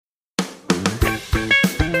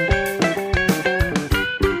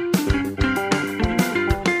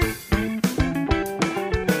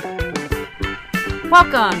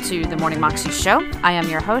Welcome to the Morning Moxie Show. I am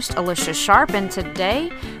your host, Alicia Sharp, and today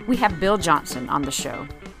we have Bill Johnson on the show.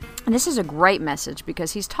 And this is a great message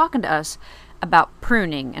because he's talking to us about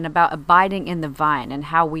pruning and about abiding in the vine and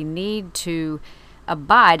how we need to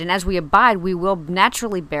abide. And as we abide, we will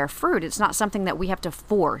naturally bear fruit. It's not something that we have to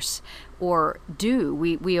force or do.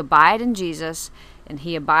 We abide in Jesus, and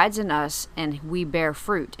he abides in us, and we bear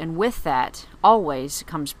fruit. And with that always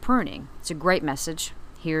comes pruning. It's a great message.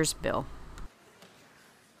 Here's Bill.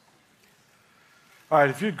 All right,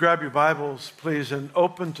 if you'd grab your Bibles, please, and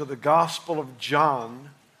open to the Gospel of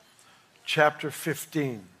John, chapter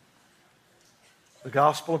 15. The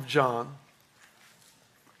Gospel of John,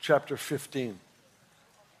 chapter 15.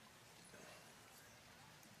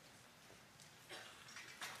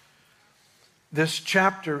 This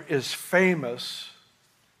chapter is famous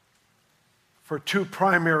for two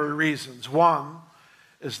primary reasons. One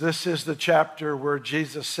is this is the chapter where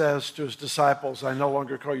Jesus says to his disciples, I no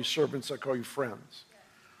longer call you servants, I call you friends.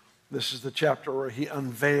 This is the chapter where he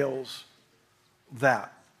unveils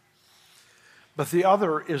that. But the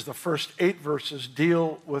other is the first 8 verses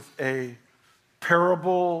deal with a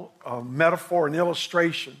parable, a metaphor, an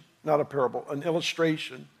illustration, not a parable, an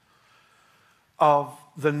illustration of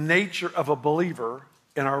the nature of a believer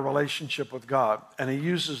in our relationship with God. And he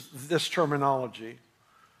uses this terminology: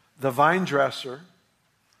 the vine dresser,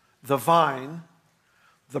 the vine,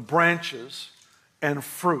 the branches, and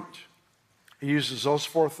fruit. He uses those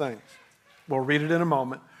 4 things. We'll read it in a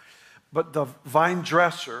moment. But the vine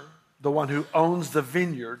dresser, the one who owns the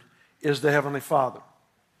vineyard, is the Heavenly Father.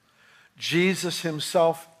 Jesus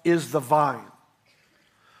himself is the vine.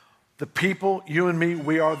 The people, you and me,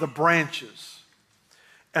 we are the branches.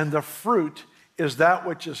 And the fruit is that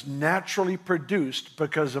which is naturally produced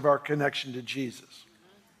because of our connection to Jesus.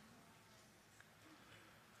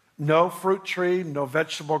 No fruit tree, no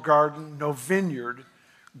vegetable garden, no vineyard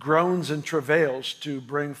groans and travails to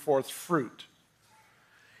bring forth fruit.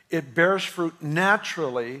 It bears fruit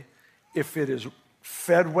naturally if it is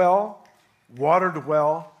fed well, watered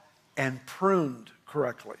well, and pruned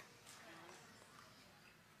correctly.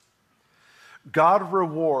 God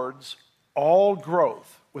rewards all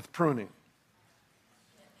growth with pruning.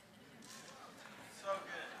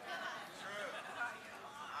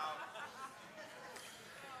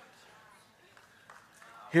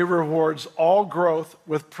 He rewards all growth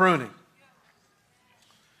with pruning.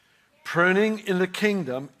 Pruning in the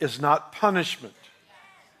kingdom is not punishment.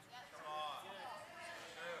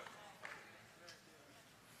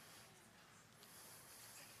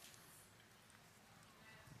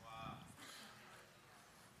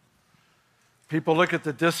 People look at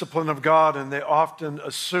the discipline of God and they often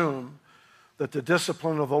assume that the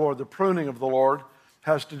discipline of the Lord, the pruning of the Lord,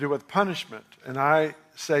 has to do with punishment. And I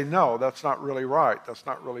say, no, that's not really right. That's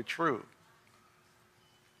not really true.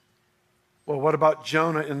 Well, what about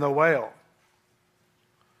Jonah in the whale?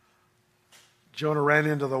 Jonah ran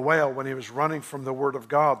into the whale when he was running from the Word of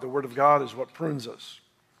God. The Word of God is what prunes us.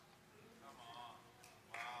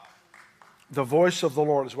 The voice of the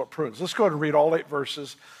Lord is what prunes. Let's go ahead and read all 8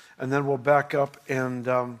 verses, and then we'll back up and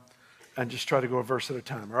just try to go a verse at a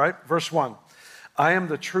time, all right? Verse 1, I am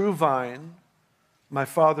the true vine, my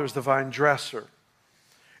Father is the vine dresser.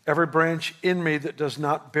 Every branch in me that does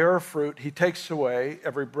not bear fruit, he takes away.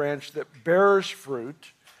 Every branch that bears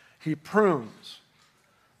fruit, he prunes,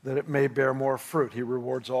 that it may bear more fruit. He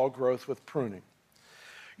rewards all growth with pruning.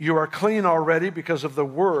 You are clean already because of the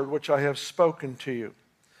word which I have spoken to you.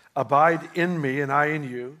 Abide in me and I in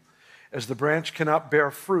you, as the branch cannot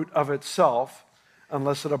bear fruit of itself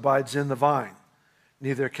unless it abides in the vine.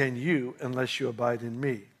 Neither can you unless you abide in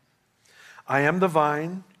me. I am the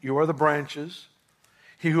vine, you are the branches.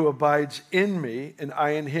 He who abides in me and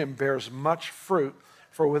I in him bears much fruit,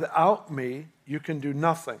 for without me you can do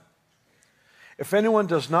nothing. If anyone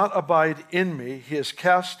does not abide in me, he is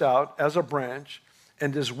cast out as a branch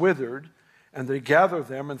and is withered, and they gather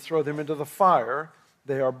them and throw them into the fire.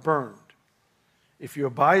 They are burned. If you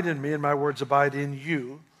abide in me and my words abide in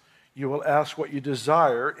you, you will ask what you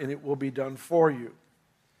desire, and it will be done for you.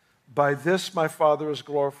 By this my Father is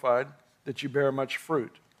glorified, that you bear much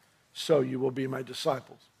fruit, so you will be my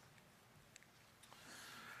disciples.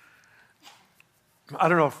 I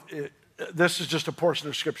don't know if this is just a portion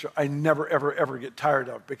of Scripture I never, ever, ever get tired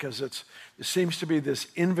of, because it seems to be this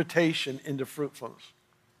invitation into fruitfulness.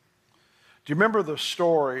 Do you remember the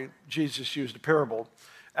story Jesus used, a parable,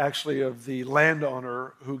 actually, of the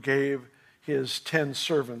landowner who gave his 10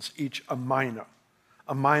 servants each a mina?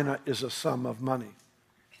 A mina is a sum of money.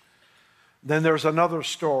 Then there's another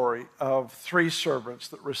story of 3 servants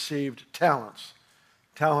that received talents.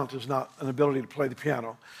 Talent is not an ability to play the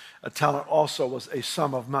piano. A talent also was a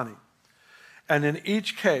sum of money. And in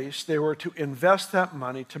each case, they were to invest that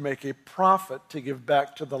money to make a profit to give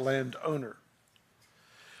back to the landowner.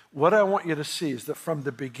 What I want you to see is that from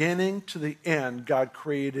the beginning to the end, God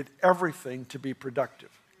created everything to be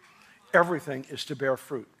productive. Everything is to bear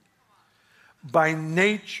fruit. By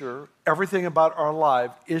nature, everything about our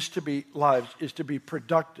lives is to be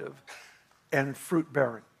productive and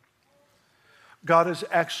fruit-bearing. God is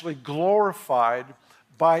actually glorified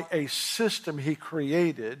by a system he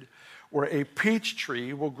created where a peach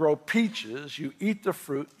tree will grow peaches. You eat the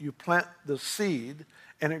fruit, you plant the seed,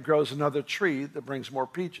 and it grows another tree that brings more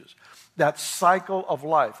peaches. That cycle of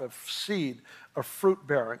life, of seed, of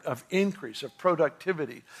fruit-bearing, of increase, of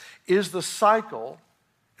productivity, is the cycle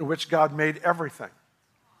in which God made everything.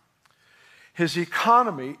 His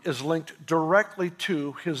economy is linked directly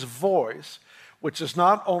to his voice, which is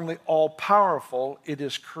not only all-powerful, it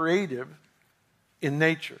is creative in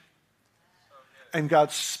nature. And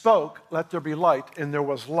God spoke, "Let there be light," and there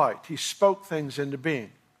was light. He spoke things into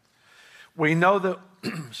being. We know that,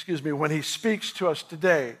 when he speaks to us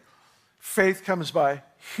today, faith comes by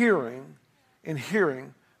hearing, and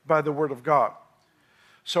hearing by the word of God.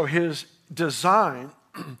 So his design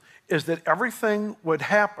is that everything would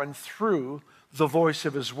happen through the voice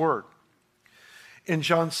of his word. In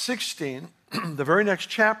John 16, the very next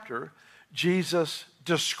chapter, Jesus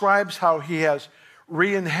describes how he has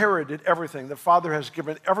re-inherited everything. The Father has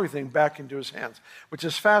given everything back into his hands, which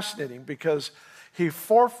is fascinating because he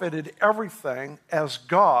forfeited everything as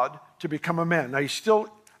God to become a man. Now, he's still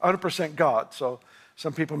 100% God, so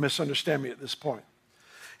some people misunderstand me at this point.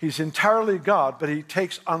 He's entirely God, but he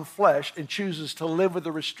takes on flesh and chooses to live with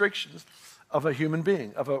the restrictions of a human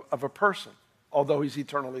being, of a person, although he's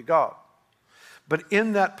eternally God. But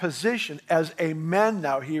in that position, as a man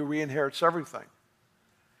now, he re-inherits everything.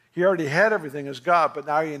 He already had everything as God, but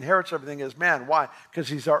now he inherits everything as man. Why? Because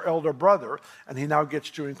he's our elder brother, and he now gets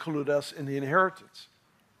to include us in the inheritance.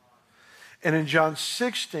 And in John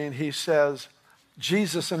 16, he says,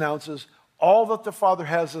 Jesus announces, "All that the Father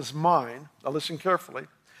has is mine." Now listen carefully.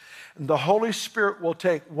 "And the Holy Spirit will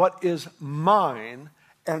take what is mine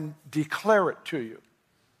and declare it to you."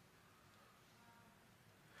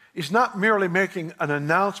 He's not merely making an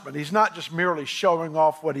announcement. He's not just merely showing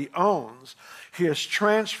off what he owns. He is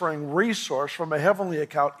transferring resource from a heavenly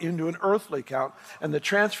account into an earthly account, and the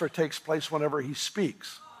transfer takes place whenever he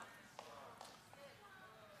speaks.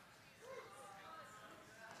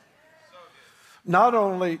 Not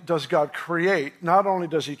only does God create, not only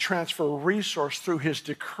does he transfer resource through his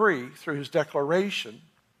decree, through his declaration,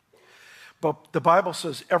 but the Bible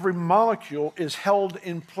says every molecule is held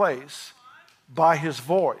in place by his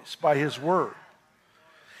voice, by his word.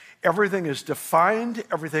 Everything is defined,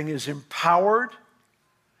 everything is empowered,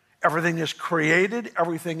 everything is created,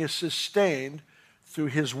 everything is sustained through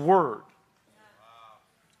his word.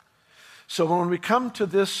 So when we come to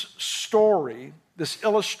this story, this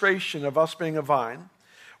illustration of us being a vine,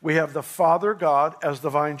 we have the Father God as the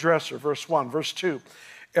vine dresser, verse 1. Verse 2,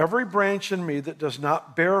 "Every branch in me that does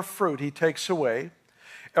not bear fruit, he takes away.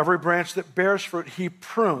 Every branch that bears fruit, he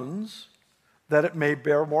prunes, that it may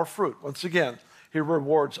bear more fruit." Once again, he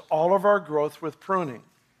rewards all of our growth with pruning.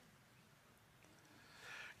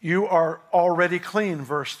 "You are already clean,"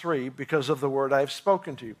 verse 3, "because of the word I have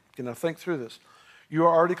spoken to you." You know, think through this. You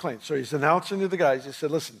are already clean. So he's announcing to the guys, he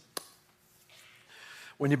said, "Listen,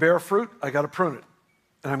 when you bear fruit, I got to prune it.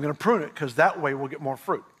 And I'm going to prune it because that way we'll get more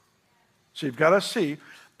fruit." So you've got to see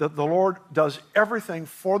that the Lord does everything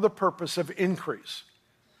for the purpose of increase.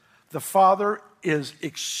 The Father is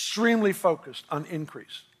extremely focused on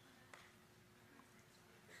increase.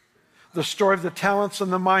 The story of the talents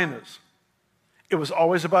and the minas, it was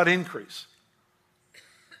always about increase.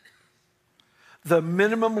 The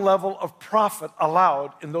minimum level of profit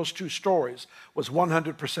allowed in those two stories was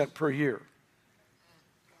 100% per year.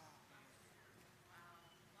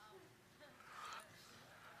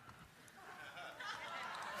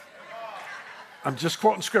 I'm just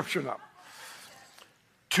quoting scripture now.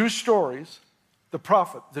 Two stories, the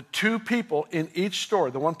prophet, the two people in each story,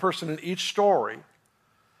 the one person in each story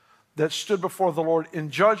that stood before the Lord in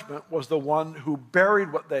judgment was the one who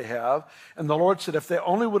buried what they have. And the Lord said if they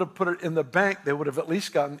only would have put it in the bank, they would have at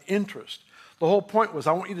least gotten interest. The whole point was,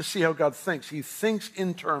 I want you to see how God thinks. He thinks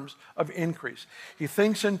in terms of increase. He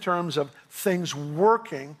thinks in terms of things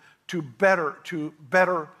working to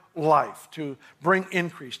better life, to bring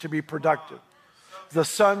increase, to be productive. The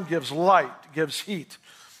sun gives light, gives heat.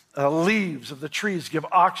 Leaves of the trees give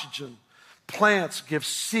oxygen. plants give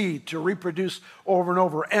seed to reproduce over and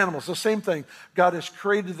over. Animals, the same thing. God has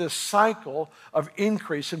created this cycle of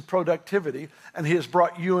increase in productivity, and he has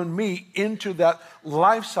brought you and me into that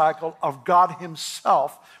life cycle of God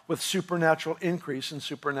himself with supernatural increase and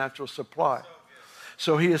supernatural supply.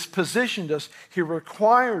 So he has positioned us. He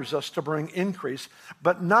requires us to bring increase,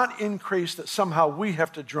 but not increase that somehow we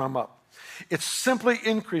have to drum up. It's simply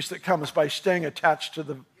increase that comes by staying attached to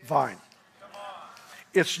the vine.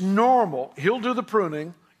 It's normal. He'll do the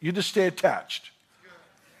pruning. You just stay attached.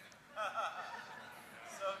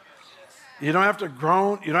 You don't have to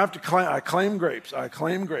groan. You don't have to claim. I claim grapes. I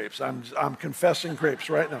claim grapes. I'm confessing grapes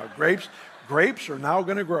right now. Grapes are now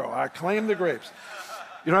going to grow. I claim the grapes.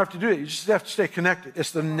 You don't have to do it. You just have to stay connected.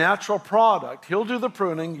 It's the natural product. He'll do the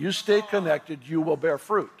pruning. You stay connected. You will bear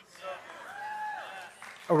fruit.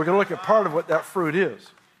 And we're going to look at part of what that fruit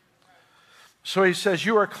is. So he says,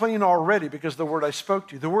 you are clean already because of the word I spoke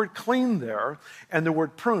to you. The word clean there and the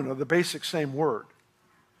word prune are the basic same word.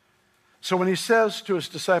 So when he says to his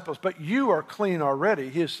disciples, but you are clean already,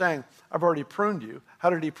 he is saying, I've already pruned you.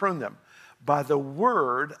 How did he prune them? By the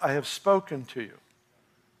word I have spoken to you.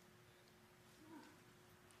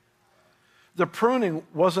 The pruning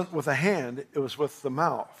wasn't with a hand, it was with the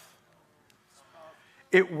mouth.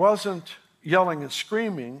 It wasn't yelling and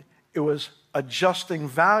screaming, it was adjusting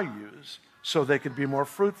values so they could be more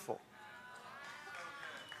fruitful.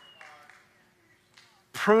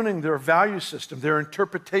 Pruning their value system, their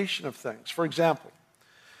interpretation of things. For example,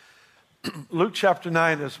 Luke chapter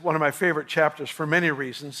 9 is one of my favorite chapters for many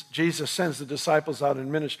reasons. Jesus sends the disciples out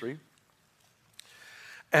in ministry,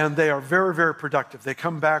 and they are very, very productive. They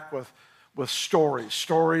come back with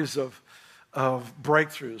stories of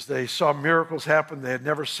breakthroughs. They saw miracles happen they had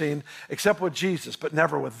never seen, except with Jesus, but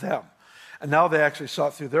never with them. And now they actually saw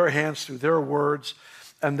it through their hands, through their words,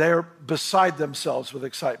 and they're beside themselves with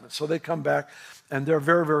excitement. So they come back, and they're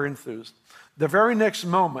very, very enthused. The very next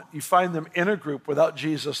moment, you find them in a group without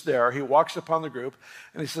Jesus there. He walks upon the group,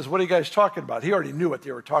 and he says, what are you guys talking about? He already knew what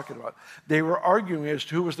they were talking about. They were arguing as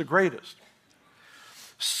to who was the greatest.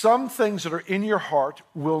 Some things that are in your heart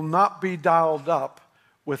will not be dialed up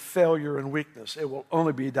with failure and weakness. It will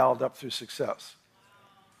only be dialed up through success.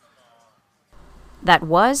 That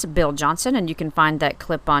was Bill Johnson, and you can find that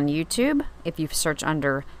clip on YouTube if you search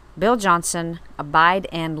under Bill Johnson, Abide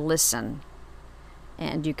and Listen.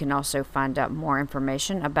 And you can also find out more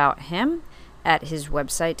information about him at his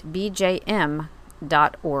website, bjm.org.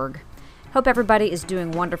 Hope everybody is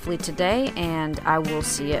doing wonderfully today, and I will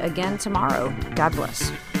see you again tomorrow. God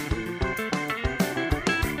bless.